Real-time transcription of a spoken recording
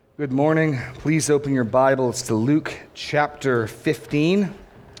Good morning. Please open your Bibles to Luke chapter 15.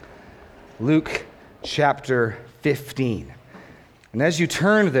 Luke chapter 15. And as you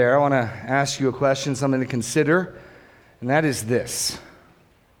turn there, I want to ask you a question, something to consider, and that is this.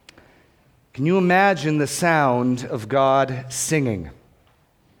 Can you imagine the sound of God singing?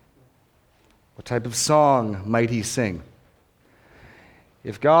 What type of song might he sing?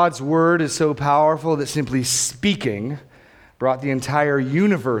 If God's word is so powerful that simply speaking brought the entire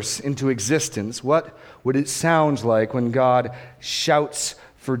universe into existence, what would it sound like when God shouts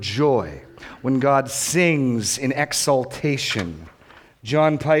for joy, when God sings in exaltation?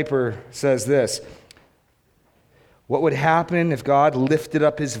 John Piper says this: what would happen if God lifted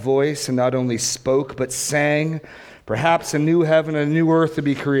up his voice and not only spoke but sang? Perhaps a new heaven and a new earth to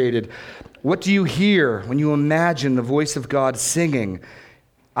be created. What do you hear when you imagine the voice of God singing?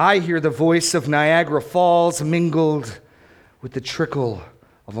 I hear the voice of Niagara Falls mingled with the trickle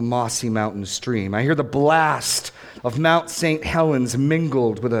of a mossy mountain stream. I hear the blast of Mount St. Helens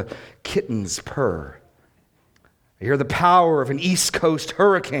mingled with a kitten's purr. I hear the power of an East Coast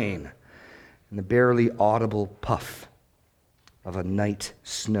hurricane and the barely audible puff of a night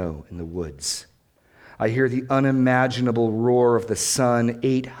snow in the woods. I hear the unimaginable roar of the sun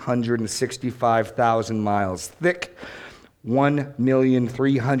 865,000 miles thick,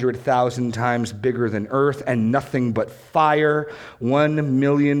 1,300,000 times bigger than Earth, and nothing but fire, 1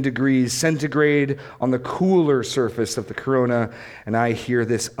 million degrees centigrade on the cooler surface of the corona, and I hear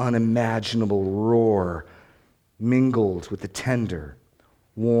this unimaginable roar mingled with the tender,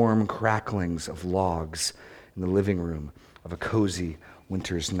 warm cracklings of logs in the living room of a cozy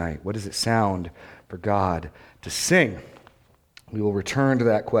winter's night. What does it sound for God to sing? We will return to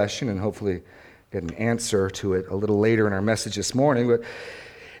that question and hopefully get an answer to it a little later in our message this morning. But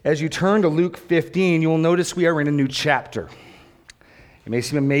as you turn to Luke 15, you'll notice we are in a new chapter. It may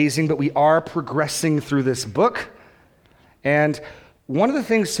seem amazing, but we are progressing through this book. And one of the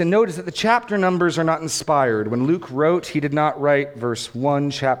things to note is that the chapter numbers are not inspired. When Luke wrote, he did not write verse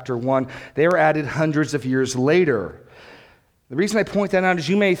 1, chapter 1. They were added hundreds of years later. The reason I point that out is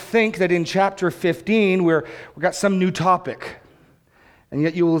you may think that in chapter 15 we've got some new topic. And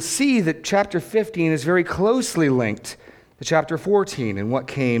yet you will see that chapter 15 is very closely linked to chapter 14 and what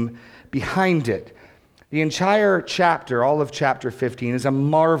came behind it. The entire chapter, all of chapter 15, is a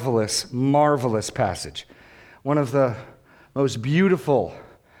marvelous, marvelous passage. One of the most beautiful,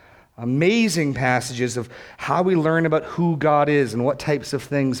 amazing passages of how we learn about who God is and what types of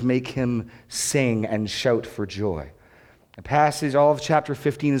things make him sing and shout for joy. The passage, all of chapter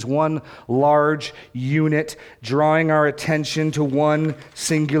 15, is one large unit drawing our attention to one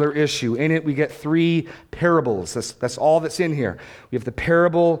singular issue. In it, we get three parables. That's all that's in here. We have the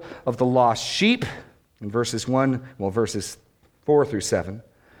parable of the lost sheep in verses 4 through 7.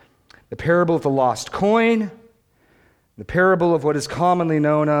 The parable of the lost coin. The parable of what is commonly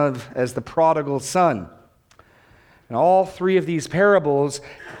known as the prodigal son. And all three of these parables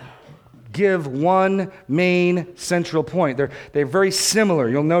give one main central point. They're very similar.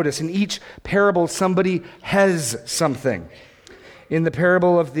 You'll notice in each parable somebody has something. In the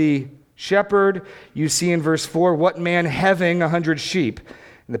parable of the shepherd, you see in verse 4, what man having 100 sheep?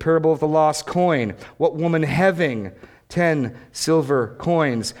 In the parable of the lost coin, what woman having 10 silver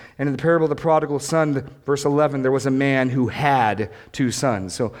coins? And in the parable of the prodigal son, verse 11, there was a man who had 2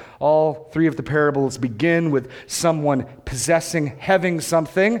 sons. So all three of the parables begin with someone possessing, having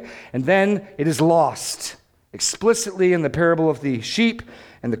something, and then it is lost. Explicitly in the parable of the sheep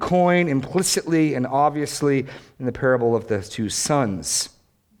and the coin, implicitly and obviously in the parable of the 2 sons.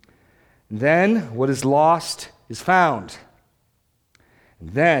 Then what is lost is found.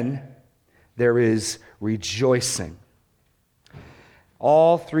 And then there is rejoicing.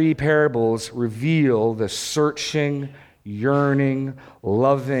 All three parables reveal the searching, yearning,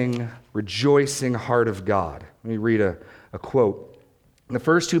 loving, rejoicing heart of God. Let me read a quote. In the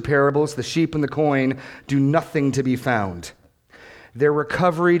first 2 parables, the sheep and the coin do nothing to be found. Their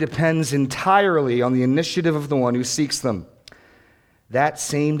recovery depends entirely on the initiative of the one who seeks them. That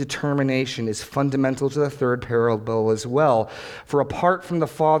same determination is fundamental to the third parable as well. For apart from the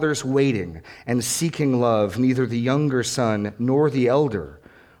father's waiting and seeking love, neither the younger son nor the elder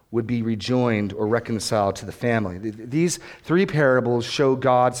would be rejoined or reconciled to the family. These 3 parables show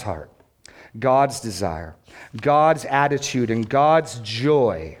God's heart, God's desire, God's attitude, and God's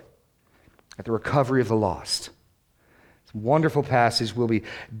joy at the recovery of the lost. It's a wonderful passage we'll be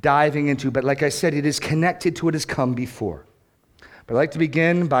diving into, but like I said, it is connected to what has come before. I'd like to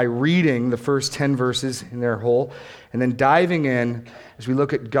begin by reading the first 10 verses in their whole, and then diving in as we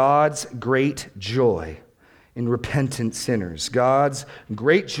look at God's great joy in repentant sinners. God's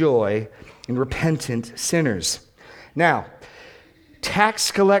great joy in repentant sinners. Now,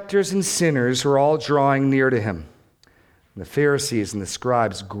 tax collectors and sinners were all drawing near to him. And the Pharisees and the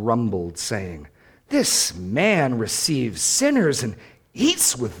scribes grumbled, saying, "This man receives sinners and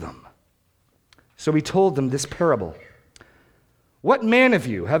eats with them." So he told them this parable. "What man of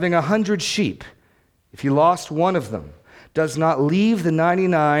you, having 100 sheep, if he lost one of them, does not leave the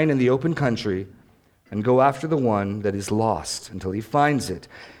 99 in the open country and go after the one that is lost until he finds it?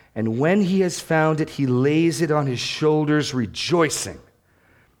 And when he has found it, he lays it on his shoulders, rejoicing.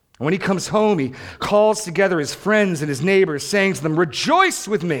 And when he comes home, he calls together his friends and his neighbors, saying to them, 'Rejoice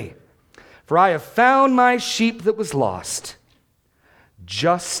with me, for I have found my sheep that was lost.'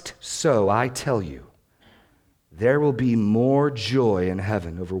 Just so, I tell you, there will be more joy in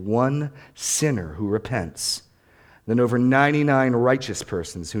heaven over one sinner who repents than over 99 righteous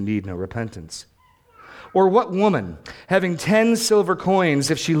persons who need no repentance. Or what woman, having 10 silver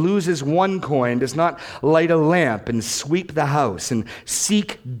coins, if she loses one coin, does not light a lamp and sweep the house and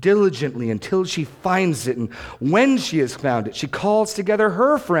seek diligently until she finds it? And when she has found it, she calls together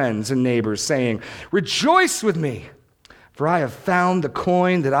her friends and neighbors, saying, 'Rejoice with me, for I have found the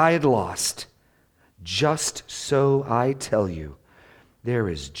coin that I had lost.' Just so, I tell you, there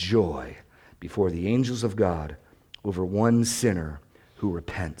is joy before the angels of God over one sinner who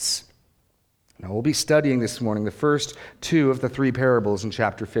repents." Now, we'll be studying this morning the first two of the three parables in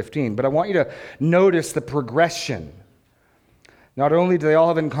chapter 15, but I want you to notice the progression. Not only do they all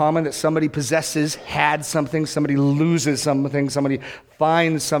have in common that somebody possesses, had something, somebody loses something, somebody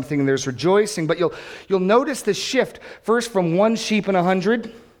finds something, and there's rejoicing, but you'll notice the shift, first from 1 sheep in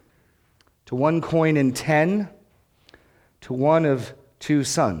 100 to 1 coin in 10 to 1 of 2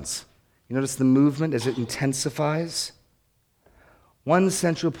 sons. You notice the movement as it intensifies? One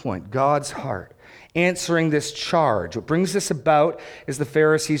central point, God's heart, answering this charge. What brings this about is the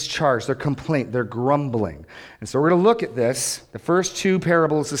Pharisees' charge, their complaint, their grumbling. And so we're going to look at this, the first 2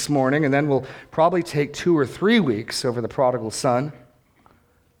 parables this morning, and then we'll probably take 2 or 3 weeks over the prodigal son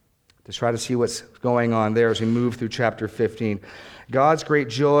to try to see what's going on there as we move through chapter 15. God's great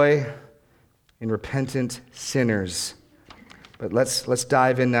joy in repentant sinners. But let's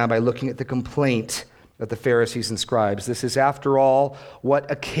dive in now by looking at the complaint of the Pharisees and scribes. This is, after all, what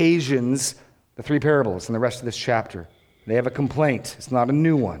occasions the 3 parables and the rest of this chapter. They have a complaint. It's not a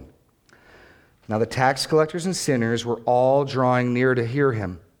new one. Now the tax collectors and sinners were all drawing near to hear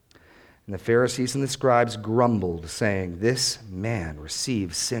him. And the Pharisees and the scribes grumbled, saying, "This man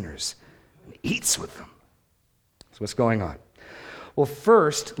receives sinners and eats with them." So what's going on? Well,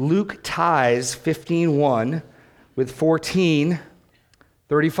 first, Luke ties 15:1 with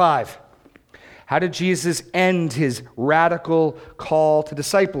 14:35. How did Jesus end his radical call to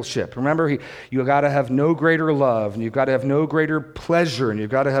discipleship? Remember, you've got to have no greater love, and you've got to have no greater pleasure, and you've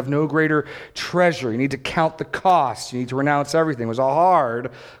got to have no greater treasure. You need to count the cost. You need to renounce everything. It was a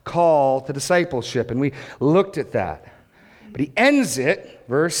hard call to discipleship, and we looked at that. But he ends it,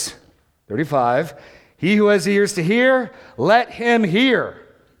 verse 35, "He who has ears to hear, let him hear."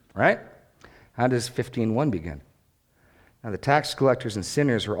 Right? How does 15:1 begin? Now the tax collectors and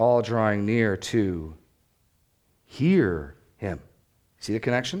sinners were all drawing near to hear him. See the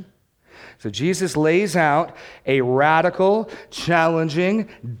connection? So Jesus lays out a radical, challenging,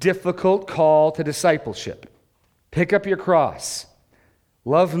 difficult call to discipleship. Pick up your cross.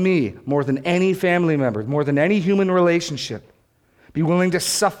 Love me more than any family member, more than any human relationship. Be willing to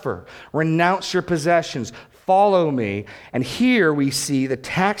suffer. Renounce your possessions. Follow me. And here we see the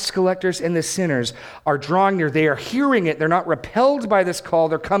tax collectors and the sinners are drawing near. They are hearing it. They're not repelled by this call.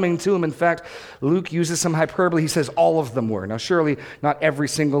 They're coming to him. In fact, Luke uses some hyperbole. He says all of them were. Now, surely not every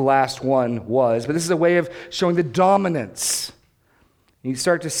single last one was, but this is a way of showing the dominance. You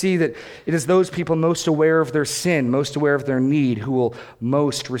start to see that it is those people most aware of their sin, most aware of their need, who will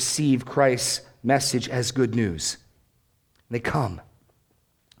most receive Christ's message as good news. They come.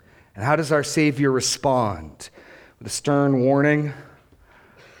 And how does our Savior respond? With a stern warning?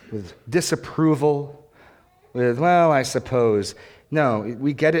 With disapproval? With, well, I suppose. No,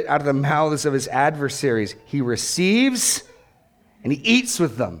 we get it out of the mouths of his adversaries. He receives and he eats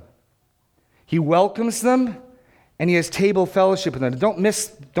with them. He welcomes them and he has table fellowship with them. Don't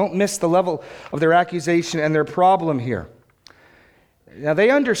miss the level of their accusation and their problem here. Now, they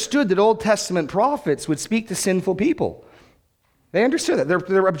understood that Old Testament prophets would speak to sinful people. They understood that.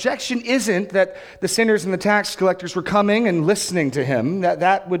 Their objection isn't that the sinners and the tax collectors were coming and listening to him.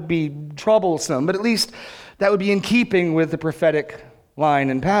 That would be troublesome, but at least that would be in keeping with the prophetic line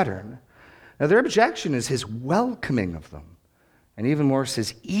and pattern. Now, their objection is his welcoming of them, and even more,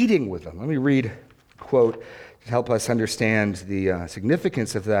 his eating with them. Let me read a quote to help us understand the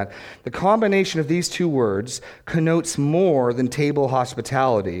significance of that. The combination of these two words connotes more than table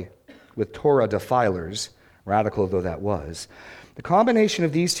hospitality with Torah defilers, radical though that was. The combination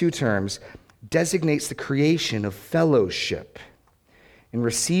of these two terms designates the creation of fellowship. In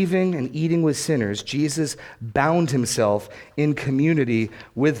receiving and eating with sinners, Jesus bound himself in community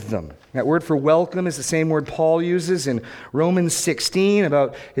with them. That word for welcome is the same word Paul uses in Romans 16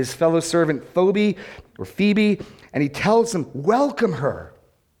 about his fellow servant Phoebe, and he tells them, welcome her.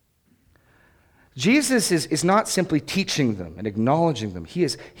 Jesus is not simply teaching them and acknowledging them. He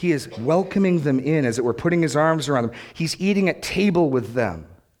is welcoming them in, as it were, putting his arms around them. He's eating at table with them.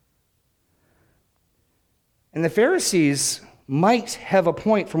 And the Pharisees might have a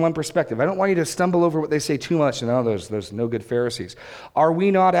point from one perspective. I don't want you to stumble over what they say too much and, those no good Pharisees. Are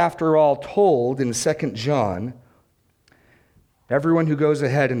we not, after all, told in 2 John, everyone who goes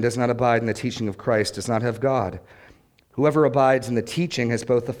ahead and does not abide in the teaching of Christ does not have God. Whoever abides in the teaching has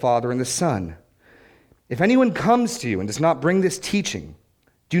both the Father and the Son. If anyone comes to you and does not bring this teaching,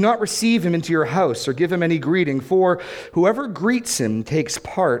 do not receive him into your house or give him any greeting, for whoever greets him takes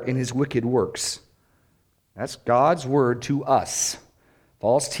part in his wicked works. That's God's word to us.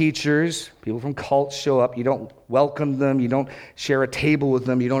 False teachers, people from cults show up. You don't welcome them. You don't share a table with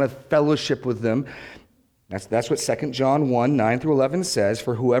them. You don't have fellowship with them. That's what 2 John 1, 9 through 11 says.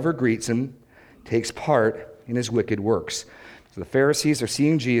 For whoever greets him takes part in his wicked works. So the Pharisees are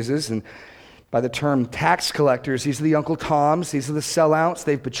seeing Jesus, and by the term tax collectors, these are the Uncle Toms, these are the sellouts.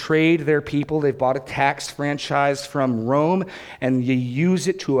 They've betrayed their people. They've bought a tax franchise from Rome, and you use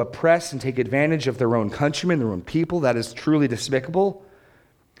it to oppress and take advantage of their own countrymen, their own people. That is truly despicable.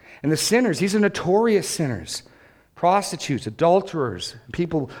 And the sinners, these are notorious sinners, prostitutes, adulterers,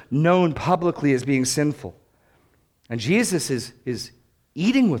 people known publicly as being sinful. And Jesus is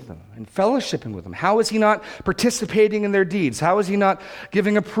eating with them and fellowshipping with them. How is he not participating in their deeds? How is he not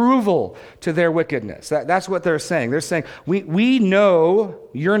giving approval to their wickedness? That's what they're saying. They're saying, we know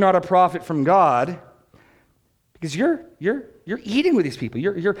you're not a prophet from God because you're eating with these people.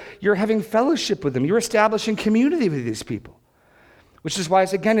 You're having fellowship with them. You're establishing community with these people. Which is why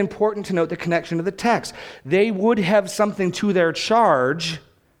it's again important to note the connection to the text. They would have something to their charge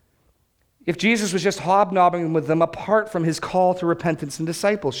if Jesus was just hobnobbing with them apart from his call to repentance and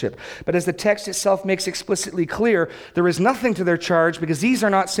discipleship. But as the text itself makes explicitly clear, there is nothing to their charge because these are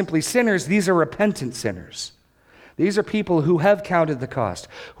not simply sinners, these are repentant sinners. These are people who have counted the cost,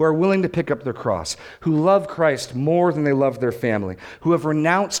 who are willing to pick up their cross, who love Christ more than they love their family, who have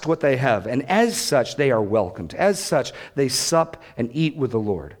renounced what they have, and as such, they are welcomed. As such, they sup and eat with the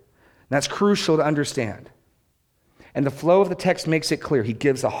Lord. And that's crucial to understand. And the flow of the text makes it clear. He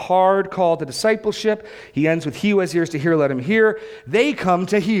gives a hard call to discipleship. He ends with, he who has ears to hear, let him hear. They come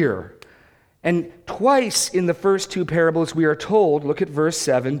to hear. And twice in the first two parables we are told, look at verse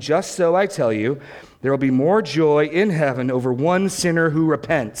 7, just so I tell you, there will be more joy in heaven over one sinner who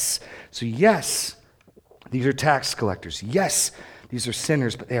repents. So yes, these are tax collectors. Yes, these are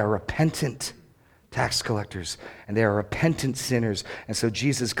sinners, but they are repentant tax collectors, and they are repentant sinners. And so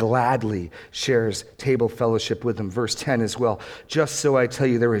Jesus gladly shares table fellowship with them. Verse 10 as well. Just so I tell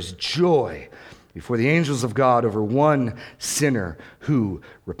you, there is joy before the angels of God over one sinner who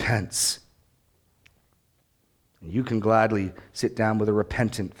repents. And you can gladly sit down with a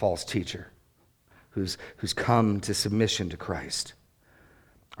repentant false teacher who's come to submission to Christ.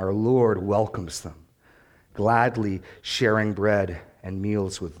 Our Lord welcomes them, gladly sharing bread and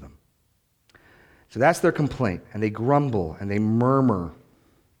meals with them. So that's their complaint, and they grumble and they murmur,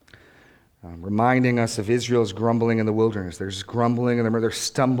 reminding us of Israel's grumbling in the wilderness. There's grumbling and they're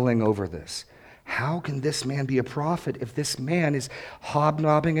stumbling over this. How can this man be a prophet if this man is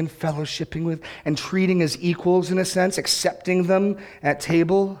hobnobbing and fellowshipping with and treating as equals in a sense, accepting them at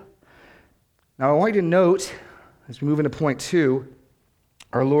table? Now I want you to note, as we move into point 2,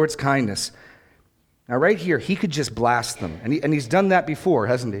 our Lord's kindness. Now right here, he could just blast them, and he's done that before,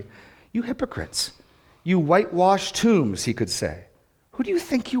 hasn't he? You hypocrites. You whitewashed tombs, he could say. Who do you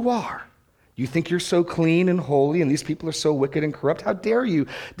think you are? You think you're so clean and holy, and these people are so wicked and corrupt? How dare you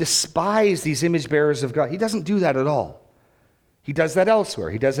despise these image bearers of God? He doesn't do that at all. He does that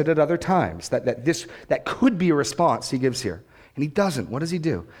elsewhere. He does it at other times. That could be a response he gives here. And he doesn't. What does he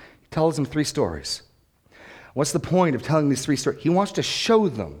do? He tells them 3 stories. What's the point of telling these 3 stories? He wants to show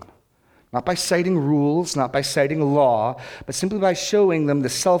them, not by citing rules, not by citing law, but simply by showing them the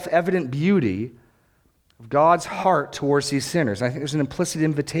self-evident beauty of God's heart towards these sinners. And I think there's an implicit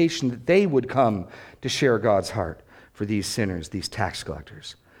invitation that they would come to share God's heart for these sinners, these tax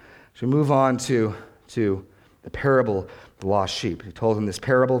collectors. So we move on to the parable of the lost sheep. He told them this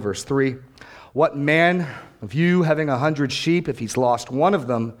parable, verse 3. What man of you, having 100 sheep, if he's lost one of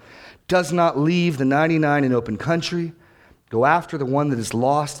them, does not leave the 99 in open country, go after the one that is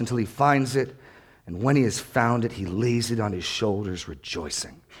lost until he finds it, and when he has found it, he lays it on his shoulders,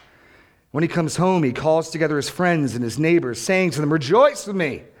 rejoicing. When he comes home, he calls together his friends and his neighbors, saying to them, rejoice with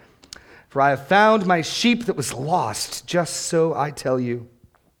me, for I have found my sheep that was lost. Just so I tell you,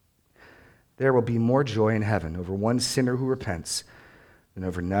 there will be more joy in heaven over one sinner who repents than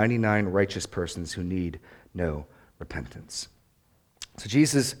over 99 righteous persons who need no repentance. So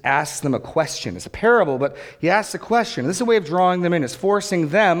Jesus asks them a question. It's a parable, but he asks a question. This is a way of drawing them in. It's forcing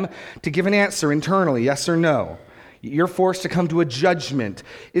them to give an answer internally, yes or no. You're forced to come to a judgment.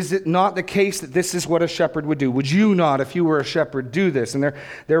 Is it not the case that this is what a shepherd would do? Would you not, if you were a shepherd, do this? And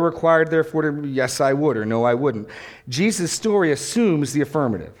they're required, therefore, to, yes, I would, or no, I wouldn't. Jesus' story assumes the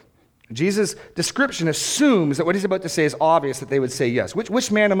affirmative. Jesus' description assumes that what he's about to say is obvious, that they would say yes.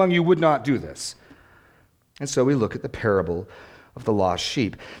 Which man among you would not do this? And so we look at the parable of the lost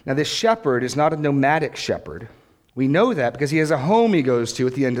sheep. Now, this shepherd is not a nomadic shepherd. We know that because he has a home he goes to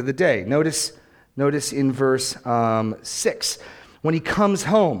at the end of the day. Notice in verse 6, when he comes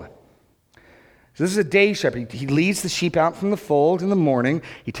home. So this is a day shepherd. He leads the sheep out from the fold in the morning.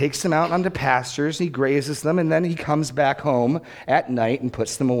 He takes them out onto pastures. He grazes them, and then he comes back home at night and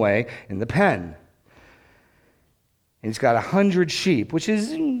puts them away in the pen. And he's got 100 sheep, which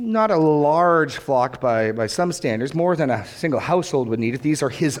is not a large flock by some standards, more than a single household would need if these are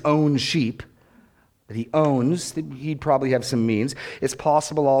his own sheep that he owns. He'd probably have some means. It's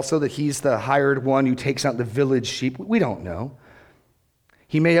possible also that he's the hired one who takes out the village sheep. We don't know.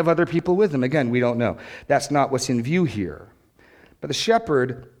 He may have other people with him. Again, we don't know. That's not what's in view here. But the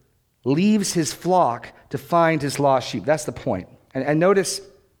shepherd leaves his flock to find his lost sheep. That's the point. And notice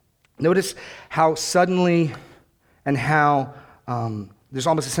how suddenly and how there's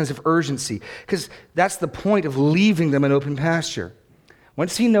almost a sense of urgency, because that's the point of leaving them in open pasture.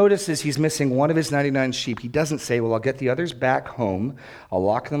 Once he notices he's missing one of his 99 sheep, he doesn't say, well, I'll get the others back home, I'll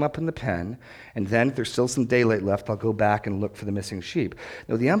lock them up in the pen, and then if there's still some daylight left, I'll go back and look for the missing sheep.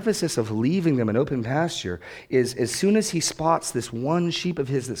 No, the emphasis of leaving them in open pasture is as soon as he spots this one sheep of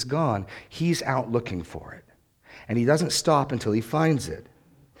his that's gone, he's out looking for it. And he doesn't stop until he finds it.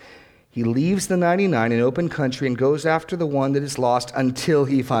 He leaves the 99 in open country and goes after the one that is lost until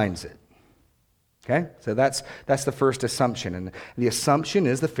he finds it. Okay? So that's the first assumption. And the assumption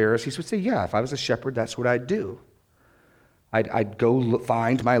is the Pharisees would say, yeah, if I was a shepherd, that's what I'd do. I'd go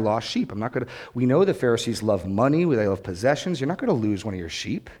find my lost sheep. We know the Pharisees love money, they love possessions. You're not going to lose one of your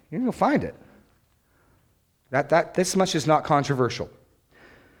sheep. You're going to go find it. This much is not controversial.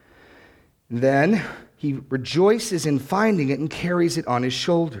 Then he rejoices in finding it and carries it on his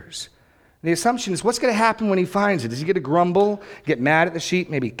shoulders. The assumption is, what's going to happen when he finds it? Is he going to grumble, get mad at the sheep,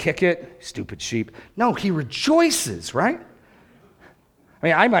 maybe kick it? Stupid sheep. No, he rejoices, right?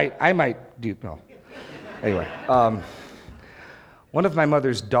 I mean, I might do, no. Anyway, one of my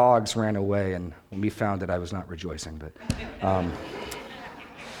mother's dogs ran away, and we found that I was not rejoicing, but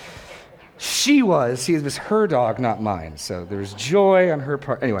it was her dog, not mine, so there's joy on her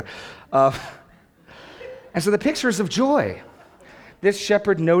part. Anyway, and so the picture is of joy. This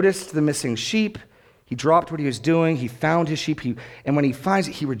shepherd noticed the missing sheep. He dropped what he was doing. He found his sheep. And when he finds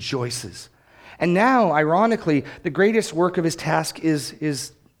it, he rejoices. And now, ironically, the greatest work of his task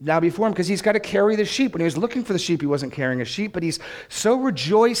is now before him, because he's got to carry the sheep. When he was looking for the sheep, he wasn't carrying a sheep, but he's so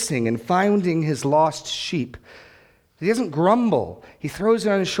rejoicing in finding his lost sheep. He doesn't grumble. He throws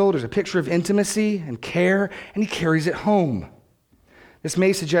it on his shoulders, a picture of intimacy and care, and he carries it home. This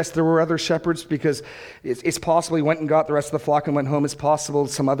may suggest there were other shepherds, because it's possible he went and got the rest of the flock and went home. It's possible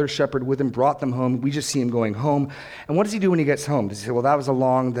some other shepherd with him brought them home. We just see him going home. And what does he do when he gets home? Does he say, well, that was a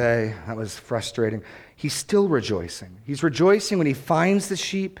long day. That was frustrating. He's still rejoicing. He's rejoicing when he finds the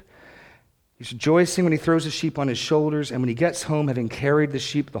sheep. He's rejoicing when he throws the sheep on his shoulders. And when he gets home, having carried the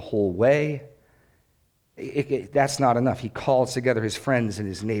sheep the whole way, that's not enough. He calls together his friends and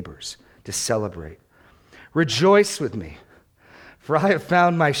his neighbors to celebrate. Rejoice with me, for I have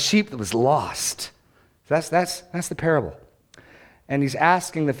found my sheep that was lost. That's the parable. And he's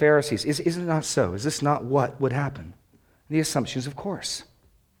asking the Pharisees, is it not so? Is this not what would happen? And the assumption is, of course.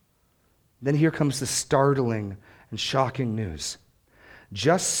 Then here comes the startling and shocking news.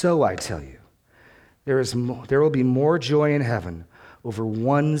 Just so, I tell you, there will be more joy in heaven over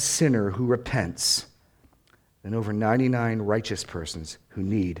one sinner who repents than over 99 righteous persons who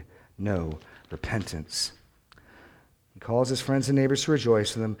need no repentance. He calls his friends and neighbors to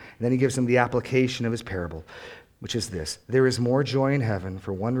rejoice with them, and then he gives them the application of his parable, which is this: there is more joy in heaven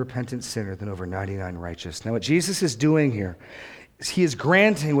for one repentant sinner than over 99 righteous. Now, what Jesus is doing here, he is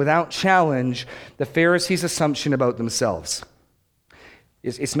granting without challenge the Pharisees' assumption about themselves.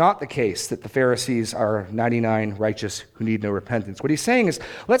 It's not the case that the Pharisees are 99 righteous who need no repentance. What he's saying is,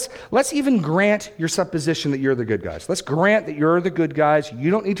 let's even grant your supposition that you're the good guys. Let's grant that you're the good guys. You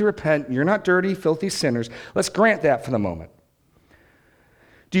don't need to repent. You're not dirty, filthy sinners. Let's grant that for the moment.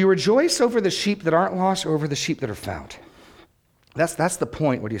 Do you rejoice over the sheep that aren't lost or over the sheep that are found? That's the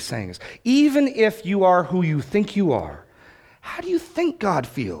point. What he's saying is, even if you are who you think you are, how do you think God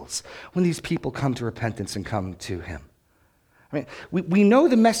feels when these people come to repentance and come to him? I mean, we know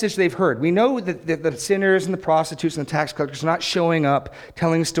the message they've heard. We know that the sinners and the prostitutes and the tax collectors are not showing up,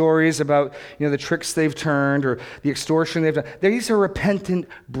 telling stories about the tricks they've turned or the extortion they've done. These are repentant,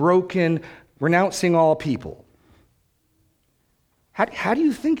 broken, renouncing all people. How do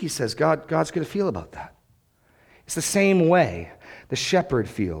you think, he says, God's going to feel about that? It's the same way the shepherd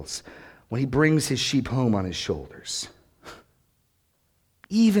feels when he brings his sheep home on his shoulders.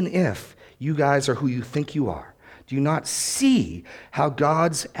 Even if you guys are who you think you are, do you not see how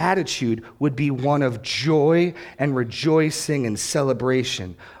God's attitude would be one of joy and rejoicing and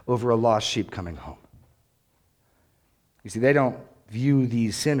celebration over a lost sheep coming home? You see, they don't view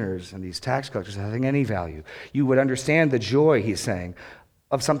these sinners and these tax collectors as having any value. You would understand the joy, he's saying,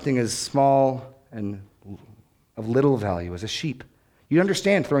 of something as small and of little value as a sheep. You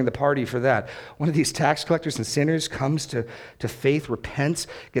understand throwing the party for that. One of these tax collectors and sinners comes to faith, repents,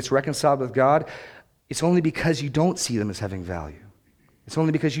 gets reconciled with God. It's only because you don't see them as having value. It's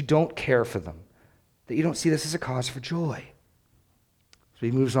only because you don't care for them that you don't see this as a cause for joy. So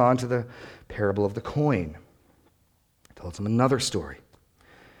he moves on to the parable of the coin. He tells them another story.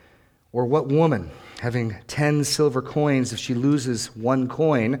 Or what woman, having 10 silver coins, if she loses one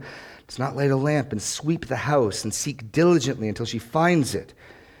coin, does not light a lamp and sweep the house and seek diligently until she finds it?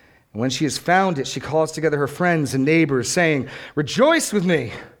 And when she has found it, she calls together her friends and neighbors, saying, "Rejoice with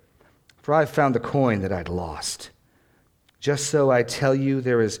me, for I have found the coin that I'd lost." Just so I tell you,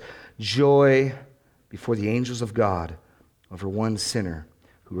 there is joy before the angels of God over one sinner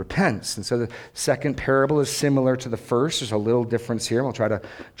who repents. And so the second parable is similar to the first. There's a little difference here. We'll try to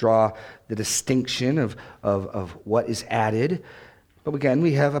draw the distinction of what is added. But again,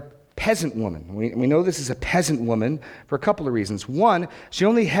 we have a peasant woman. We know this is a peasant woman for a couple of reasons. One, she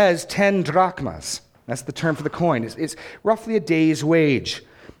only has 10 drachmas. That's the term for the coin. It's roughly a day's wage.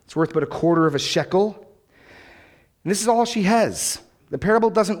 It's worth about a quarter of a shekel. And this is all she has. The parable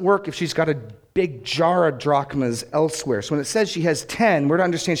doesn't work if she's got a big jar of drachmas elsewhere. So when it says she has 10, we're to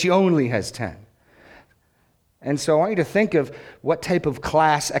understand she only has 10. And so I want you to think of what type of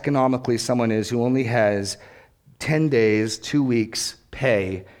class economically someone is who only has 10 days, 2 weeks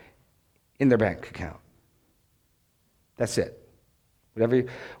pay in their bank account. That's it.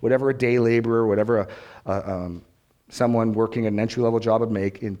 Whatever a day laborer, whatever someone working an entry-level job would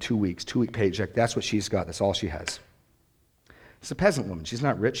make in 2 weeks, 2-week paycheck, that's what she's got. That's all she has. It's a peasant woman. She's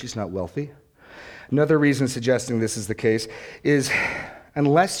not rich. She's not wealthy. Another reason suggesting this is the case is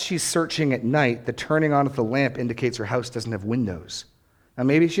unless she's searching at night, the turning on of the lamp indicates her house doesn't have windows. Now,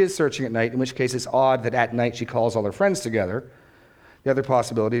 maybe she is searching at night, in which case it's odd that at night she calls all her friends together. The other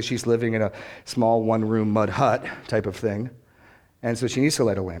possibility is she's living in a small one-room mud hut type of thing, and so she needs to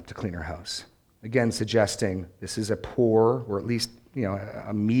light a lamp to clean her house. Again, suggesting this is a poor, or at least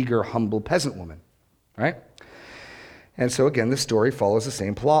a meager, humble peasant woman, right? And so again, the story follows the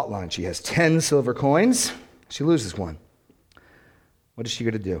same plot line. She has 10 silver coins. She loses one. What is she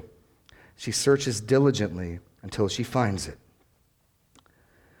going to do? She searches diligently until she finds it.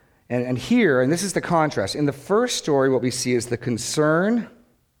 And here, and this is the contrast, in the first story, what we see is the concern,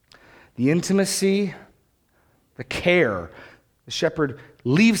 the intimacy, the care. The shepherd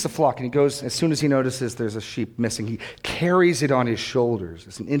leaves the flock and he goes, as soon as he notices there's a sheep missing, he carries it on his shoulders.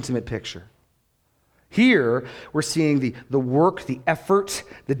 It's an intimate picture. Here, we're seeing the work, the effort,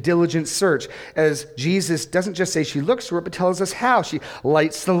 the diligent search, as Jesus doesn't just say she looks for it, but tells us how. She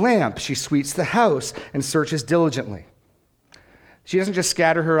lights the lamp, she sweeps the house, and searches diligently. She doesn't just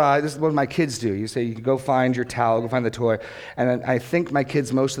scatter her eyes. This is what my kids do. You say, you go find your towel, go find the toy. And I think my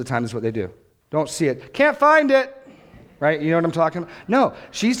kids, most of the time, is what they do. Don't see it. Can't find it. Right? You know what I'm talking about? No,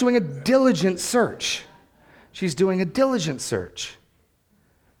 she's doing a diligent search. She's doing a diligent search.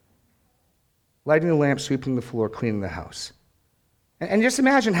 Lighting the lamp, sweeping the floor, cleaning the house. And just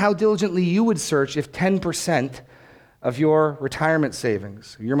imagine how diligently you would search if 10% of your retirement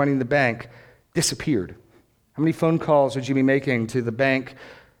savings, your money in the bank, disappeared. How many phone calls would you be making to the bank?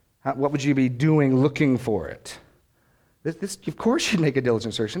 What would you be doing looking for it? This, of course, you'd make a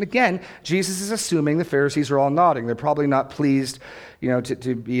diligent search. And again, Jesus is assuming the Pharisees are all nodding. They're probably not pleased,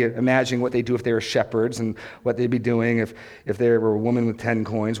 to be imagining what they do if they were shepherds and what they'd be doing if there were a woman with 10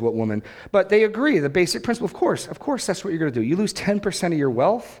 coins, what woman. But they agree, the basic principle, of course, that's what you're going to do. You lose 10% of your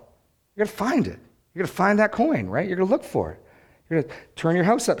wealth, you're going to find it. You're going to find that coin, right? You're going to look for it. You're going to turn your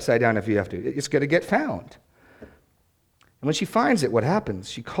house upside down if you have to. It's going to get found. And when she finds it, what happens?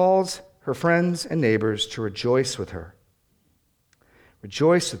 She calls her friends and neighbors to rejoice with her.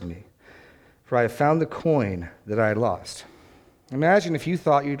 Rejoice with me, for I have found the coin that I had lost. Imagine if you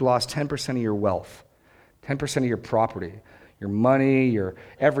thought you'd lost 10% of your wealth, 10% of your property, your money, your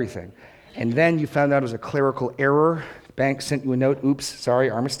everything, and then you found out it was a clerical error. The bank sent you a note, oops, sorry,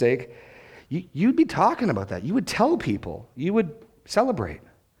 our mistake. You'd be talking about that. You would tell people. You would celebrate.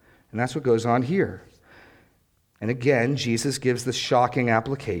 And that's what goes on here. And again, Jesus gives the shocking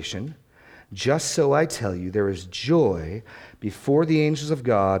application. Just so I tell you, there is joy before the angels of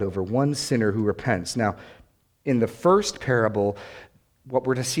God over one sinner who repents. Now, in the first parable, what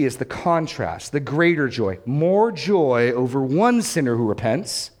we're to see is the contrast, the greater joy. More joy over one sinner who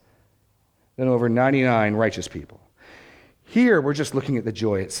repents than over 99 righteous people. Here, we're just looking at the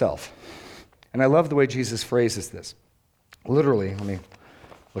joy itself. And I love the way Jesus phrases this. Literally, let me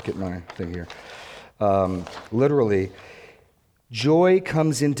look at my thing here. Literally, joy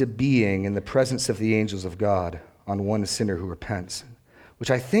comes into being in the presence of the angels of God on one sinner who repents,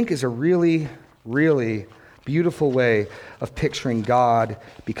 which I think is a really, really beautiful way of picturing God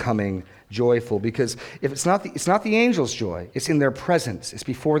becoming joyful. Because if it's not the angels' joy, it's in their presence, it's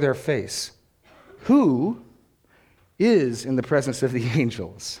before their face. Who is in the presence of the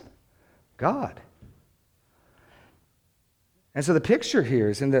angels? God. And so the picture here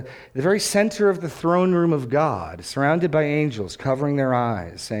is in the very center of the throne room of God, surrounded by angels covering their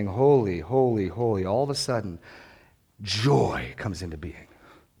eyes, saying, holy, holy, holy. All of a sudden, joy comes into being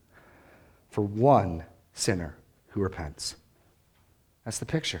for one sinner who repents. That's the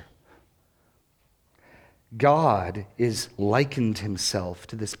picture. God is likened himself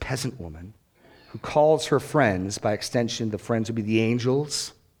to this peasant woman who calls her friends, by extension, the friends would be the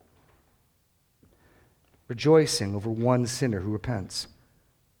angels, rejoicing over one sinner who repents.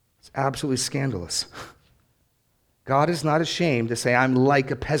 It's absolutely scandalous. God is not ashamed to say, I'm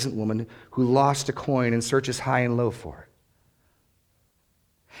like a peasant woman who lost a coin and searches high and low for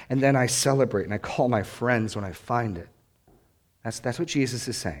it. And then I celebrate and I call my friends when I find it. That's what Jesus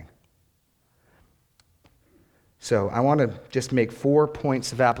is saying. So I want to just make 4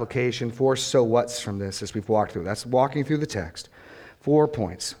 points of application, 4 so whats from this as we've walked through. That's walking through the text. 4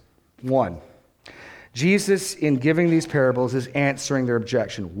 points. 1, Jesus, in giving these parables, is answering their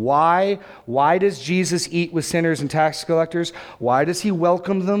objection. Why? Why does Jesus eat with sinners and tax collectors? Why does he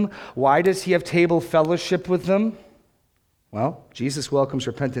welcome them? Why does he have table fellowship with them? Well, Jesus welcomes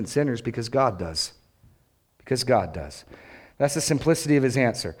repentant sinners because God does. Because God does. That's the simplicity of his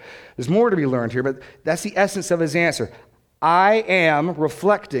answer. There's more to be learned here, but that's the essence of his answer. I am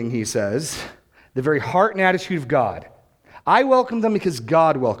reflecting, he says, the very heart and attitude of God. I welcome them because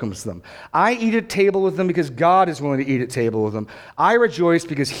God welcomes them. I eat at table with them because God is willing to eat at table with them. I rejoice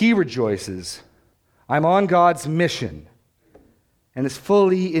because he rejoices. I'm on God's mission, and it's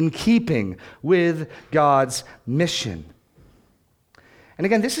fully in keeping with God's mission. And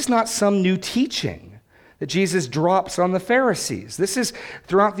again, this is not some new teaching that Jesus drops on the Pharisees. This is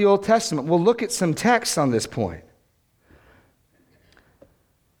throughout the Old Testament. We'll look at some texts on this point.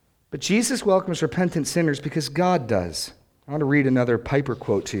 But Jesus welcomes repentant sinners because God does. I want to read another Piper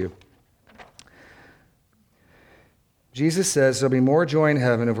quote to you. Jesus says, there'll be more joy in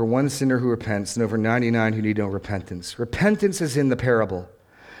heaven over one sinner who repents than over 99 who need no repentance. Repentance is in the parable.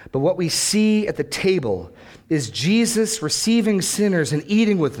 But what we see at the table is Jesus receiving sinners and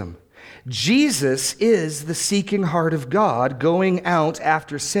eating with them. Jesus is the seeking heart of God, going out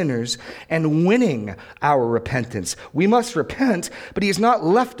after sinners and winning our repentance. We must repent, but he has not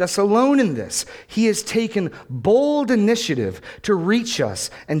left us alone in this. He has taken bold initiative to reach us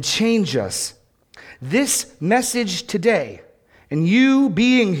and change us. This message today, and you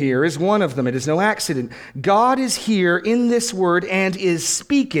being here, is one of them. It is no accident. God is here in this word and is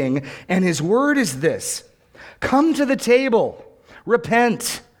speaking, and his word is this: come to the table,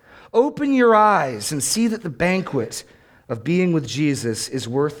 repent. Open your eyes and see that the banquet of being with Jesus is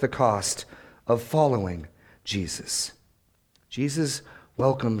worth the cost of following Jesus. Jesus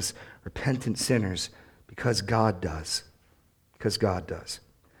welcomes repentant sinners because God does. Because God does.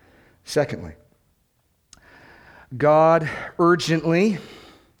 Secondly, God urgently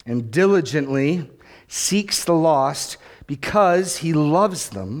and diligently seeks the lost because he loves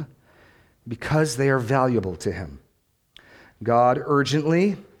them, because they are valuable to him. God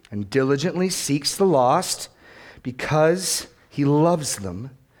urgently and diligently seeks the lost because he loves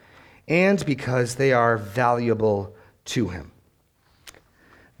them and because they are valuable to him.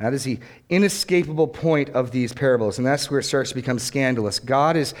 That is the inescapable point of these parables, and that's where it starts to become scandalous.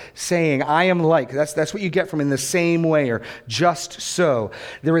 God is saying, I am like, that's what you get from in the same way, or just so.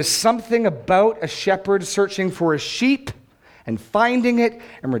 There is something about a shepherd searching for a sheep and finding it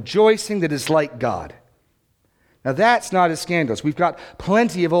and rejoicing that is like God. Now that's not as scandalous. We've got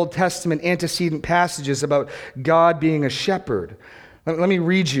plenty of Old Testament antecedent passages about God being a shepherd. Let me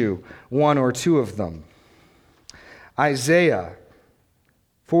read you one or two of them. Isaiah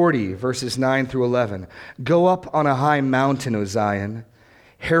 40, verses 9 through 11. Go up on a high mountain, O Zion,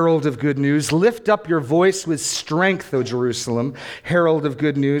 herald of good news. Lift up your voice with strength, O Jerusalem, herald of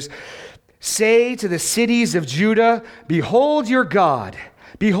good news. Say to the cities of Judah, behold your God.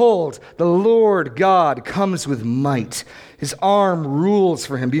 Behold, the Lord God comes with might. His arm rules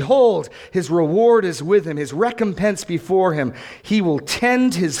for him. Behold, his reward is with him, his recompense before him. He will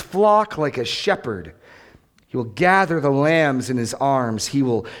tend his flock like a shepherd. He will gather the lambs in his arms. He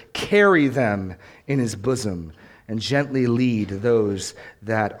will carry them in his bosom and gently lead those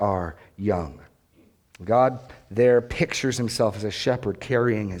that are young. God there pictures himself as a shepherd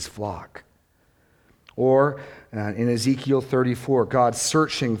carrying his flock. Or in Ezekiel 34, God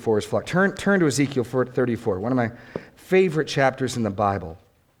searching for his flock. Turn to Ezekiel 34, one of my favorite chapters in the Bible.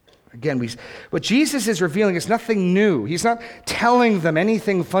 Again, what Jesus is revealing is nothing new. He's not telling them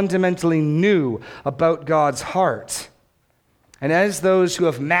anything fundamentally new about God's heart. And as those who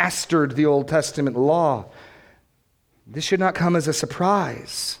have mastered the Old Testament law, this should not come as a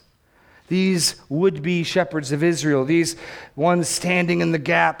surprise. These would-be shepherds of Israel, these ones standing in the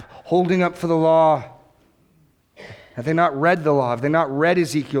gap, holding up for the law, have they not read the law? Have they not read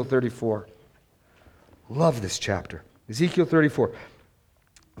Ezekiel 34? Love this chapter. Ezekiel 34.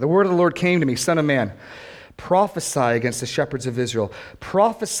 The word of the Lord came to me, Son of man, prophesy against the shepherds of Israel.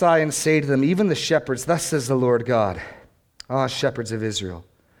 Prophesy and say to them, even the shepherds, thus says the Lord God, shepherds of Israel,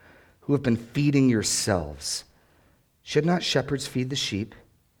 who have been feeding yourselves. Should not shepherds feed the sheep?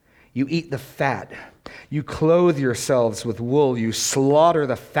 You eat the fat. You clothe yourselves with wool. You slaughter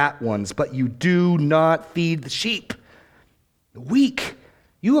the fat ones, but you do not feed the sheep. The weak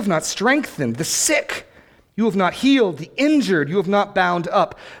you have not strengthened. The sick you have not healed. The injured you have not bound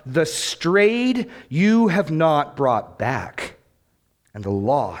up. The strayed you have not brought back. And the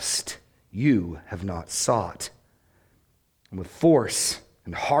lost you have not sought. And with force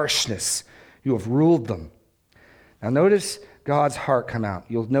and harshness you have ruled them. Now notice God's heart come out.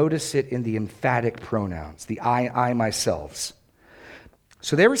 You'll notice it in the emphatic pronouns, the I myself.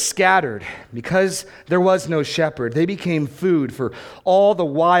 So they were scattered because there was no shepherd. They became food for all the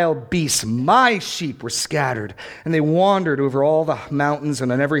wild beasts. My sheep were scattered, and they wandered over all the mountains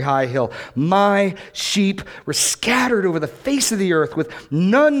and on every high hill. My sheep were scattered over the face of the earth with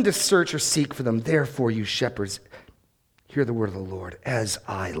none to search or seek for them. Therefore, you shepherds, hear the word of the Lord. As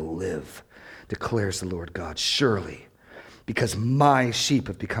I live, declares the Lord God, surely, because my sheep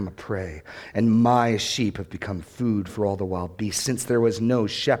have become a prey, and my sheep have become food for all the wild beasts, since there was no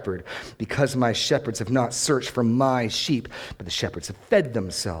shepherd, because my shepherds have not searched for my sheep, but the shepherds have fed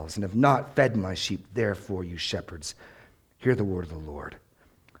themselves and have not fed my sheep. Therefore, you shepherds, hear the word of the Lord.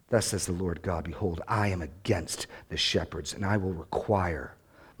 Thus says the Lord God, behold, I am against the shepherds, and I will require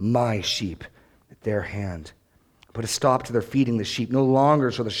my sheep at their hand. Put a stop to their feeding the sheep. No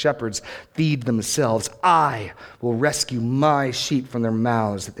longer shall the shepherds feed themselves. I will rescue my sheep from their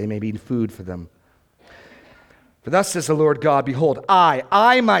mouths, that they may be food for them. For thus says the Lord God, behold,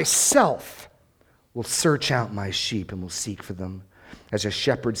 I myself will search out my sheep and will seek for them. As a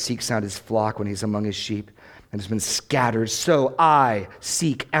shepherd seeks out his flock when he's among his sheep and has been scattered, so I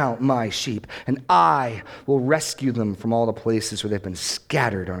seek out my sheep, and I will rescue them from all the places where they've been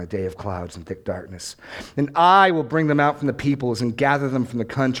scattered on a day of clouds and thick darkness. And I will bring them out from the peoples and gather them from the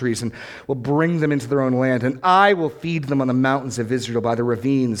countries and will bring them into their own land. And I will feed them on the mountains of Israel by the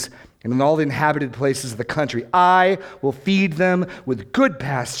ravines and in all the inhabited places of the country. I will feed them with good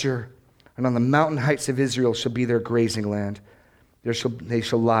pasture, and on the mountain heights of Israel shall be their grazing land. They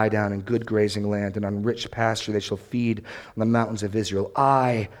shall lie down in good grazing land, and on rich pasture they shall feed on the mountains of Israel.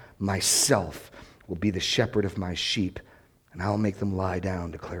 I myself will be the shepherd of my sheep, and I will make them lie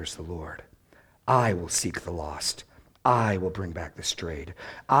down, declares the Lord. I will seek the lost. I will bring back the strayed.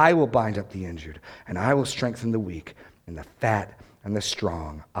 I will bind up the injured, and I will strengthen the weak, and the fat and the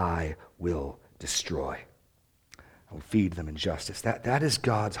strong I will destroy. I will feed them in justice. That is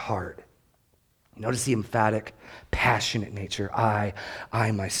God's heart. Notice the emphatic, passionate nature. I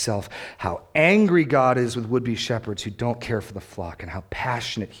myself, how angry God is with would-be shepherds who don't care for the flock, and how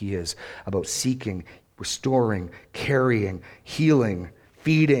passionate he is about seeking, restoring, carrying, healing,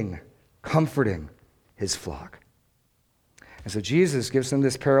 feeding, comforting his flock. And so Jesus gives them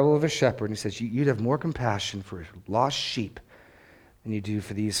this parable of a shepherd, and he says, you'd have more compassion for lost sheep than you do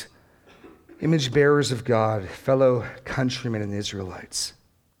for these image bearers of God, fellow countrymen and Israelites.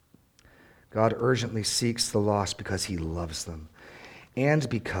 God urgently seeks the lost because he loves them, and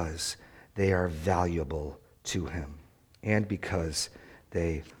because they are valuable to him, and because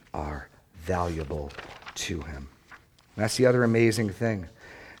they are valuable to him. And that's the other amazing thing.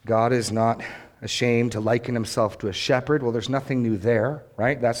 God is not ashamed to liken himself to a shepherd. Well, there's nothing new there,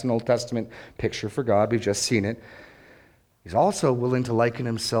 right? That's an Old Testament picture for God. We've just seen it. He's also willing to liken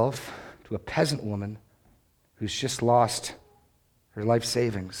himself to a peasant woman who's just lost her life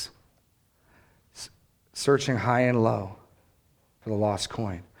savings, searching high and low for the lost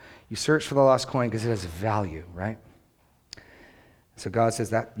coin. You search for the lost coin because it has value, right? So God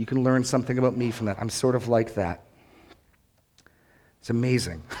says that you can learn something about me from that. I'm sort of like that. It's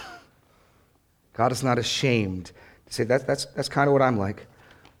amazing. God is not ashamed to say that's kind of what I'm like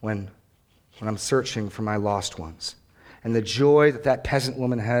when I'm searching for my lost ones. And the joy that peasant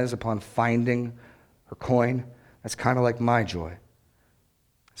woman has upon finding her coin, that's kind of like my joy.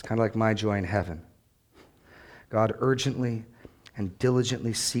 It's kind of like my joy in heaven. God urgently and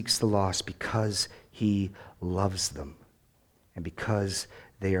diligently seeks the lost because he loves them and because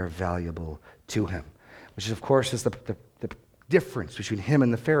they are valuable to him, which of course is the difference between him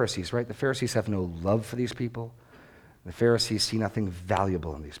and the Pharisees, right? The Pharisees have no love for these people. The Pharisees see nothing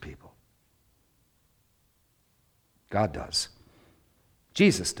valuable in these people. God does.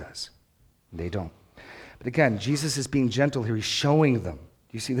 Jesus does. They don't. But again, Jesus is being gentle here. He's showing them.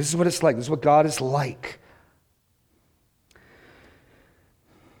 You see, this is what it's like. This is what God is like.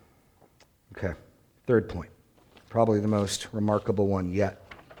 Okay, third point, probably the most remarkable one yet.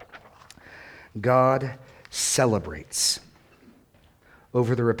 God celebrates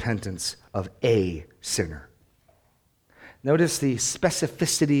over the repentance of a sinner. Notice the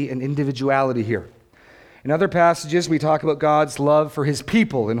specificity and individuality here. In other passages, we talk about God's love for his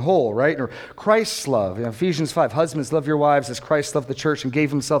people in whole, right? Or Christ's love. In Ephesians 5, husbands, love your wives as Christ loved the church and gave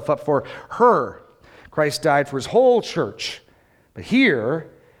himself up for her. Christ died for his whole church. But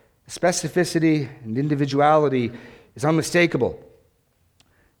here, specificity and individuality is unmistakable.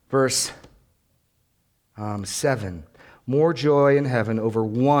 Verse 7, more joy in heaven over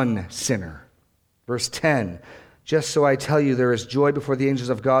one sinner. Verse 10, just so I tell you, there is joy before the angels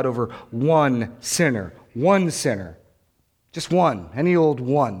of God over one sinner. One sinner. Just one. Any old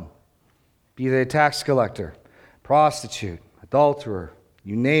one. Be they a tax collector, prostitute, adulterer,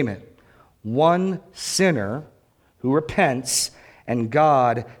 you name it. One sinner who repents and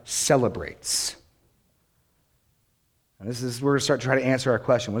God celebrates. And this is where we're going to start trying to answer our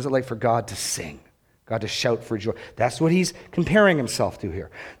question. What is it like for God to sing? God to shout for joy? That's what he's comparing himself to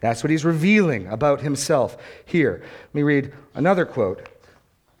here. That's what he's revealing about himself here. Let me read another quote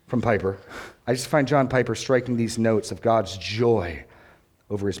from Piper. I just find John Piper striking these notes of God's joy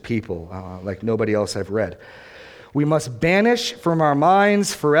over his people like nobody else I've read. We must banish from our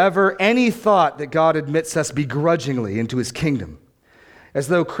minds forever any thought that God admits us begrudgingly into his kingdom, as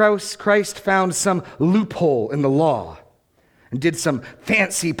though Christ found some loophole in the law and did some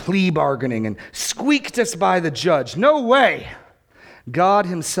fancy plea bargaining and squeaked us by the judge. No way! God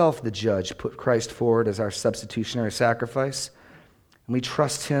himself, the judge, put Christ forward as our substitutionary sacrifice. And we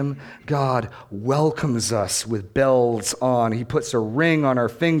trust him. God welcomes us with bells on. He puts a ring on our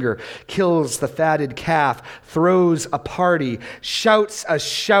finger, kills the fatted calf, throws a party, shouts a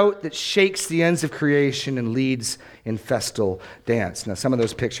shout that shakes the ends of creation and leads in festal dance. Now, some of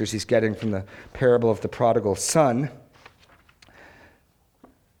those pictures he's getting from the parable of the prodigal son,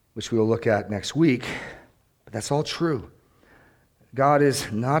 which we will look at next week. But that's all true. God is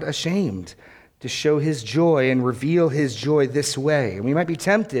not ashamed to show his joy and reveal his joy this way. And we might be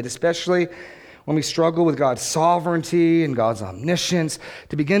tempted, especially when we struggle with God's sovereignty and God's omniscience,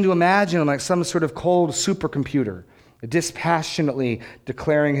 to begin to imagine him like some sort of cold supercomputer, dispassionately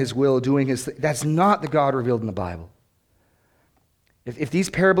declaring his will, doing his thing. That's not the God revealed in the Bible. If these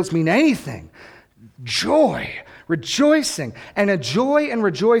parables mean anything, joy, rejoicing, and a joy and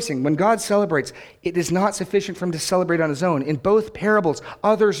rejoicing, when God celebrates, it is not sufficient for him to celebrate on his own. In both parables,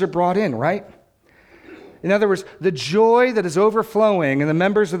 others are brought in, right? In other words, the joy that is overflowing in the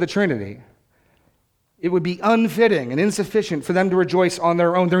members of the Trinity It would be unfitting and insufficient for them to rejoice on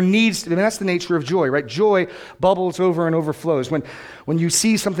their own. There needs to be, that's the nature of joy, right? Joy bubbles over and overflows. When you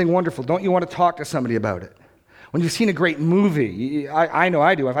see something wonderful, don't you want to talk to somebody about it? When you've seen a great movie, I know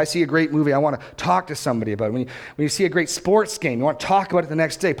I do. If I see a great movie, I want to talk to somebody about it. When you see a great sports game, you want to talk about it the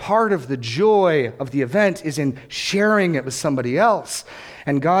next day. Part of the joy of the event is in sharing it with somebody else.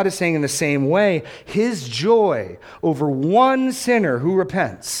 And God is saying in the same way, his joy over one sinner who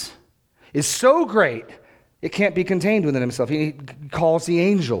repents is so great, it can't be contained within himself. He calls the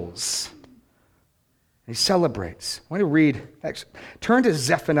angels. He celebrates. I want to read, actually, turn to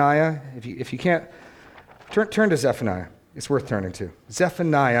Zephaniah, if you can't. Turn to Zephaniah. It's worth turning to.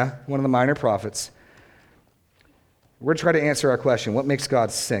 Zephaniah, one of the minor prophets. We're going to try to answer our question, what makes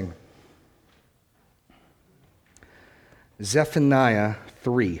God sing? Zephaniah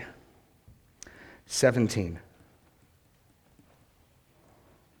 3:17.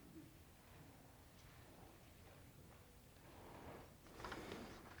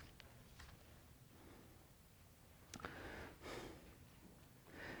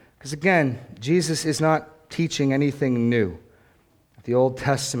 Because again, Jesus is not teaching anything new that the Old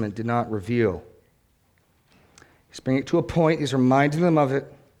Testament did not reveal. He's bringing it to a point, he's reminding them of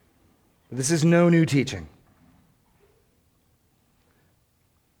it, but this is no new teaching.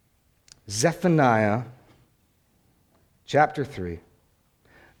 Zephaniah chapter 3,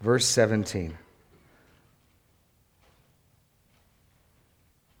 verse 17.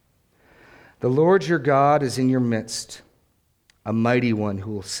 The Lord your God is in your midst, a mighty one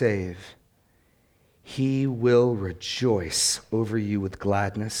who will save. He will rejoice over you with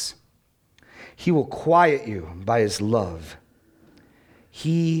gladness. He will quiet you by his love.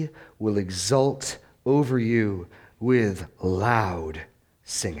 He will exult over you with loud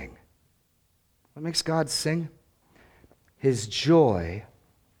singing. What makes God sing? His joy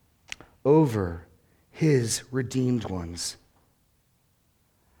over his redeemed ones.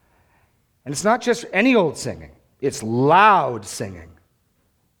 And it's not just any old singing. It's loud singing.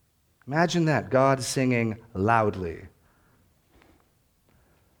 Imagine that, God singing loudly.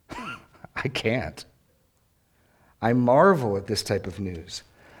 I can't. I marvel at this type of news.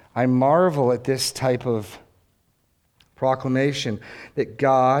 I marvel at this type of proclamation that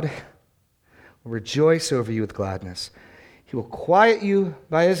God will rejoice over you with gladness. He will quiet you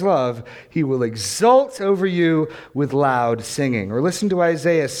by his love. He will exult over you with loud singing. Or listen to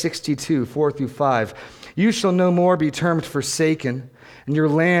Isaiah 62, 4-5. You shall no more be termed forsaken, and your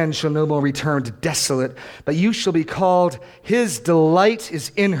land shall no more be termed desolate, but you shall be called, his delight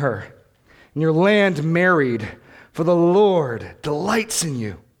is in her, and your land married, for the Lord delights in you.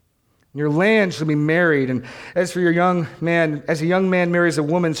 And your land shall be married, and as for your young man, as a young man marries a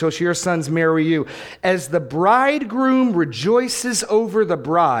woman, so shall your sons marry you. As the bridegroom rejoices over the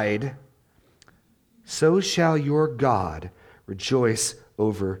bride, so shall your God rejoice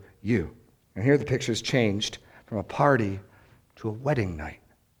over you. And here the picture's changed from a party to a wedding night.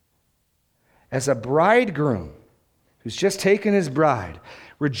 As a bridegroom who's just taken his bride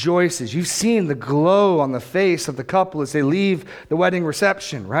rejoices, you've seen the glow on the face of the couple as they leave the wedding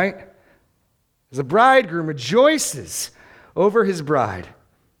reception, right? As a bridegroom rejoices over his bride,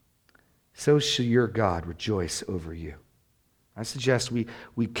 so shall your God rejoice over you. I suggest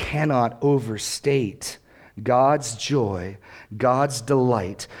we cannot overstate God's joy, God's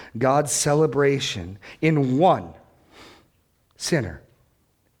delight, God's celebration in one sinner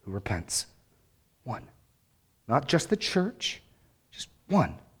who repents. One. Not just the church, just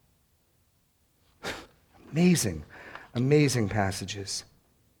one. Amazing, amazing passages.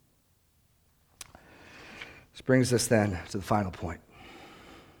 This brings us then to the final point.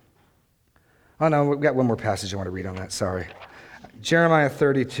 Oh no, we've got one more passage I want to read on that, sorry. Jeremiah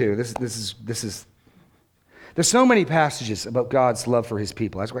 32. This is there's so many passages about God's love for his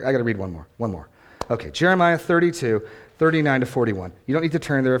people. I got to read one more. Okay, Jeremiah 32, 39-41. You don't need to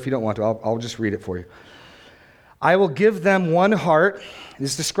turn there if you don't want to. I'll just read it for you. I will give them one heart.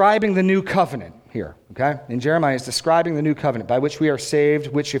 It's describing the new covenant here, okay? In Jeremiah, it's describing the new covenant by which we are saved,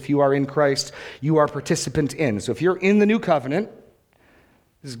 which if you are in Christ, you are participant in. So if you're in the new covenant,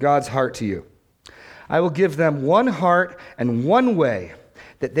 this is God's heart to you. I will give them one heart and one way,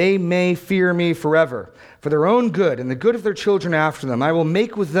 that they may fear me forever, for their own good and the good of their children after them. I will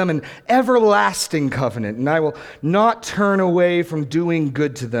make with them an everlasting covenant, and I will not turn away from doing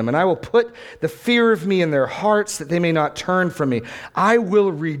good to them. And I will put the fear of me in their hearts, that they may not turn from me. I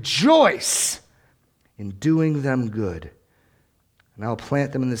will rejoice in doing them good, and I will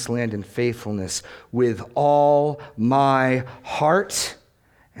plant them in this land in faithfulness with all my heart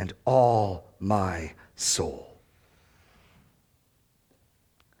and all my soul.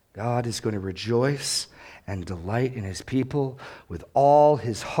 God is going to rejoice and delight in his people with all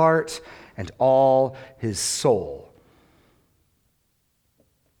his heart and all his soul.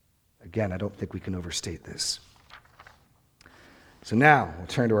 Again, I don't think we can overstate this. So now we'll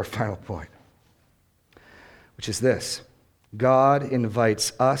turn to our final point, which is this: God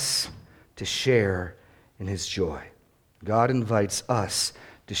invites us to share in his joy. God invites us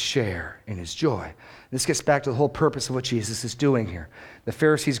to share in his joy. This gets back to the whole purpose of what Jesus is doing here. The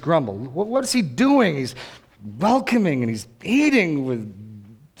Pharisees grumble. What is he doing? He's welcoming and he's eating with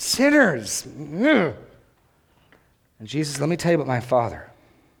sinners. Ugh. And Jesus, let me tell you about my Father.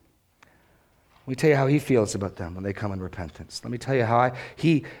 Let me tell you how he feels about them when they come in repentance. Let me tell you how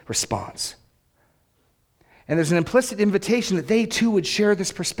he responds. And there's an implicit invitation that they too would share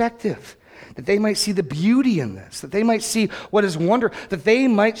this perspective, that they might see the beauty in this, that they might see what is wonder, that they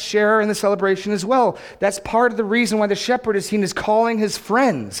might share in the celebration as well. That's part of the reason why the shepherd is seen as calling his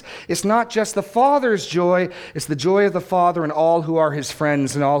friends. It's not just the Father's joy, it's the joy of the Father and all who are his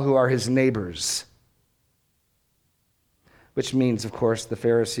friends and all who are his neighbors. Which means, of course, the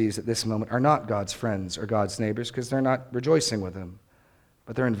Pharisees at this moment are not God's friends or God's neighbors because they're not rejoicing with him,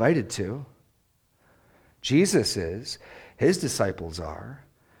 but they're invited to. Jesus is, his disciples are.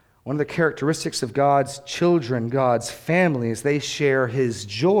 One of the characteristics of God's children, God's family, is they share his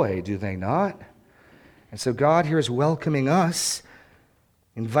joy, do they not? And so God here is welcoming us,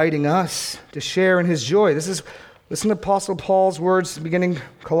 inviting us to share in his joy. Listen to Apostle Paul's words beginning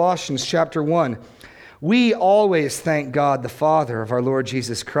Colossians chapter 1. We always thank God the Father of our Lord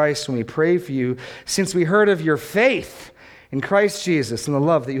Jesus Christ when we pray for you, since we heard of your faith in Christ Jesus and the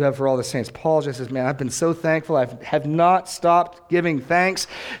love that you have for all the saints. Paul just says, man, I've been so thankful. I have not stopped giving thanks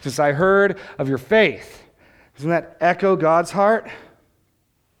since I heard of your faith. Doesn't that echo God's heart?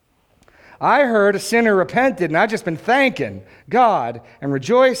 I heard a sinner repented, and I've just been thanking God and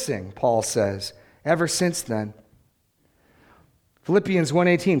rejoicing, Paul says, ever since then. Philippians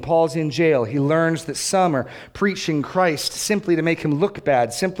 1:18, Paul's in jail. He learns that some are preaching Christ simply to make him look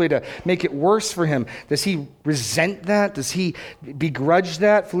bad, simply to make it worse for him. Does he resent that? Does he begrudge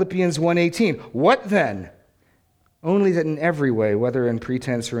that? Philippians 1:18, what then? Only that in every way, whether in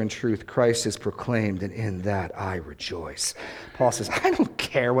pretense or in truth, Christ is proclaimed, and in that I rejoice. Paul says, I don't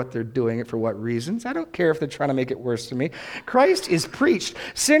care what they're doing it for what reasons. I don't care if they're trying to make it worse to me. Christ is preached.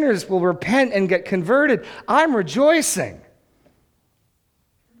 Sinners will repent and get converted. I'm rejoicing.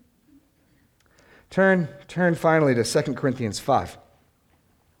 Turn finally to 2 Corinthians 5.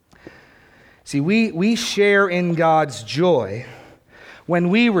 See, we share in God's joy when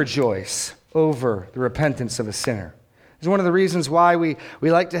we rejoice over the repentance of a sinner. It's one of the reasons why we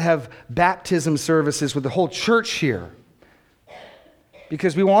like to have baptism services with the whole church here.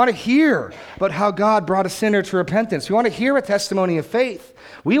 Because we want to hear about how God brought a sinner to repentance. We want to hear a testimony of faith.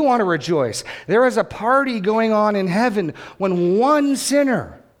 We want to rejoice. There is a party going on in heaven when one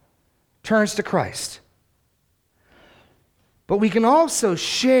sinner turns to Christ. But we can also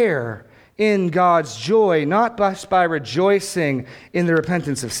share in God's joy, not just by rejoicing in the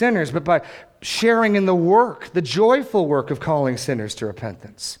repentance of sinners, but by sharing in the work, the joyful work of calling sinners to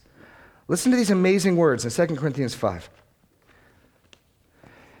repentance. Listen to these amazing words in 2 Corinthians 5.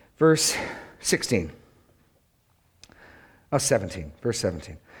 Verse 17.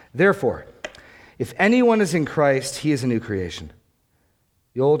 Therefore, if anyone is in Christ, he is a new creation.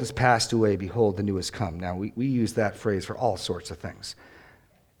 The old has passed away, behold, the new has come. Now, we use that phrase for all sorts of things.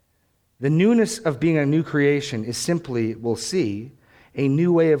 The newness of being a new creation is simply, we'll see, a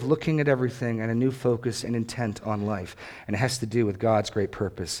new way of looking at everything and a new focus and intent on life. And it has to do with God's great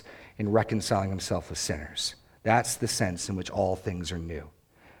purpose in reconciling himself with sinners. That's the sense in which all things are new.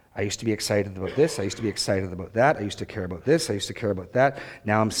 I used to be excited about this. I used to be excited about that. I used to care about this. I used to care about that.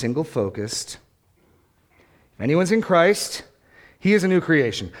 Now I'm single-focused. If anyone's in Christ, he is a new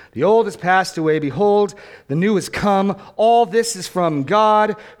creation. The old has passed away. Behold, the new has come. All this is from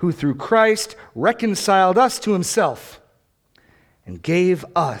God, who through Christ reconciled us to himself and gave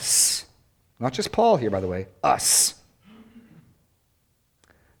us, not just Paul here, by the way, us,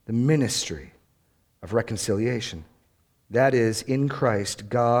 the ministry of reconciliation. That is, in Christ,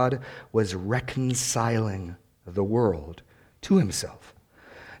 God was reconciling the world to himself,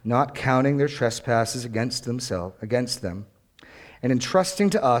 not counting their trespasses against them, and entrusting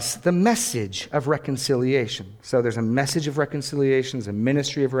to us the message of reconciliation. So there's a message of reconciliation, there's a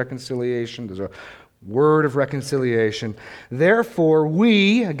ministry of reconciliation, there's a word of reconciliation. Therefore,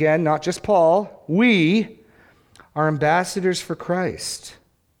 we, again, not just Paul, we are ambassadors for Christ.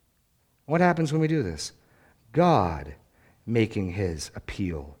 What happens when we do this? God making his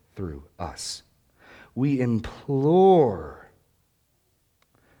appeal through us. We implore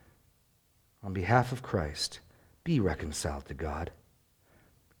on behalf of Christ, be reconciled to God.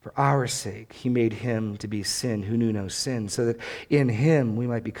 For our sake, he made him to be sin who knew no sin, so that in him we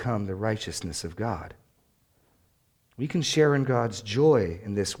might become the righteousness of God. We can share in God's joy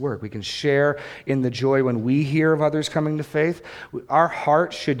in this work. We can share in the joy when we hear of others coming to faith. Our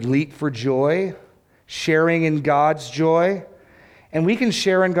heart should leap for joy, sharing in God's joy. And we can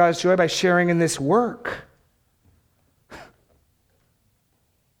share in God's joy by sharing in this work. By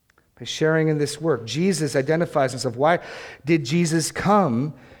sharing in this work. Jesus identifies himself. Why did Jesus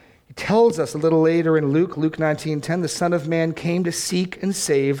come? He tells us a little later in Luke 19:10, the Son of Man came to seek and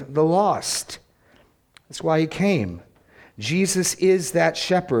save the lost. That's why he came. Jesus is that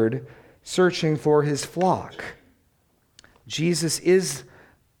shepherd searching for his flock. Jesus is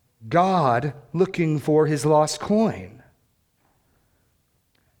God looking for his lost coin.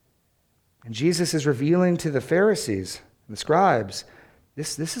 And Jesus is revealing to the Pharisees and the scribes,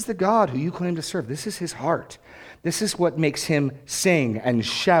 this is the God who you claim to serve. This is his heart. This is what makes him sing and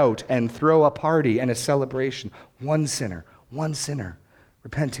shout and throw a party and a celebration. One sinner,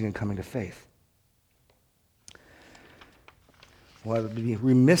 repenting and coming to faith. Well, it would be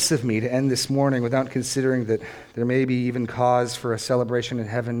remiss of me to end this morning without considering that there may be even cause for a celebration in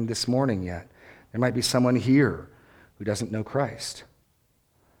heaven this morning yet. There might be someone here who doesn't know Christ.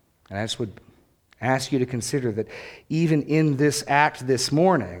 And I just would ask you to consider that even in this act this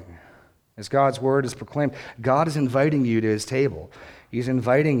morning, as God's word is proclaimed, God is inviting you to his table. He's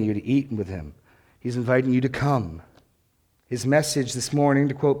inviting you to eat with him. He's inviting you to come. His message this morning,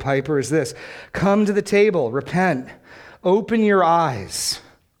 to quote Piper, is this: come to the table, repent, open your eyes,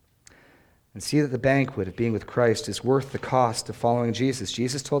 and see that the banquet of being with Christ is worth the cost of following Jesus.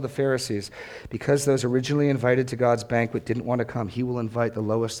 Jesus told the Pharisees, because those originally invited to God's banquet didn't want to come, he will invite the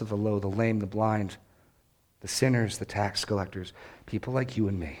lowest of the low, the lame, the blind, the sinners, the tax collectors, people like you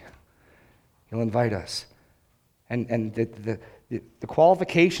and me. He'll invite us. And the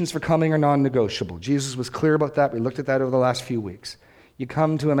qualifications for coming are non-negotiable. Jesus was clear about that. We looked at that over the last few weeks. You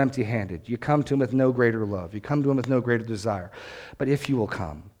come to him empty-handed. You come to him with no greater love. You come to him with no greater desire. But if you will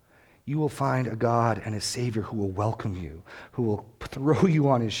come, you will find a God and a Savior who will welcome you, who will throw you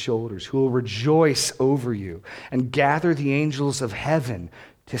on his shoulders, who will rejoice over you and gather the angels of heaven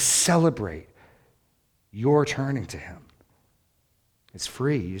to celebrate your turning to him. It's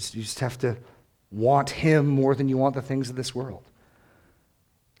free. You just have to want him more than you want the things of this world.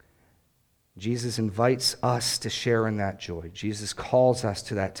 Jesus invites us to share in that joy. Jesus calls us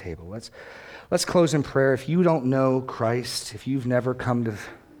to that table. Let's close in prayer. If you don't know Christ, if you've never come to,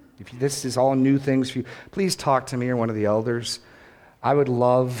 if this is all new things for you, please talk to me or one of the elders. I would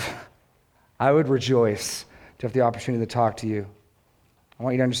rejoice to have the opportunity to talk to you. I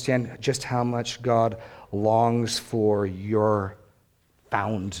want you to understand just how much God longs for your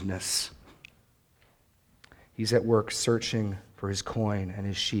foundness. He's at work searching for his coin and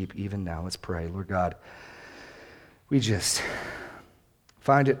his sheep even now. Let's pray. Lord God, we just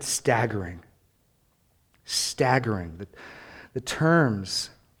find it staggering that the terms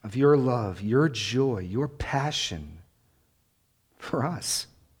of your love, your joy, your passion for us.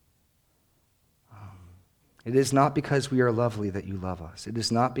 It is not because we are lovely that you love us. It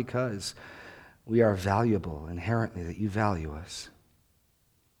is not because we are valuable inherently that you value us.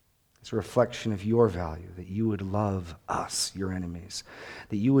 It's a reflection of your value, that you would love us, your enemies,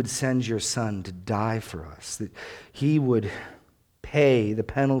 that you would send your Son to die for us, that he would pay the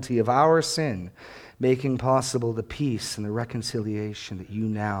penalty of our sin, making possible the peace and the reconciliation that you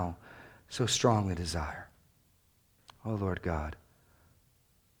now so strongly desire. Oh, Lord God,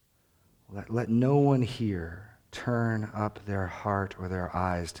 let no one here turn up their heart or their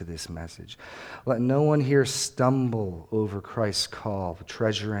eyes to this message. Let no one here stumble over Christ's call,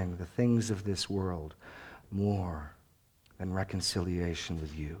 treasuring the things of this world more than reconciliation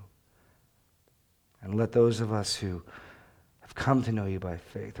with you. And let those of us who have come to know you by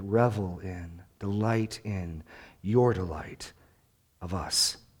faith revel in, delight in your delight of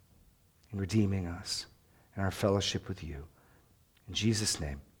us, in redeeming us, and our fellowship with you. In Jesus'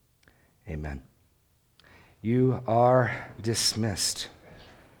 name, amen. You are dismissed.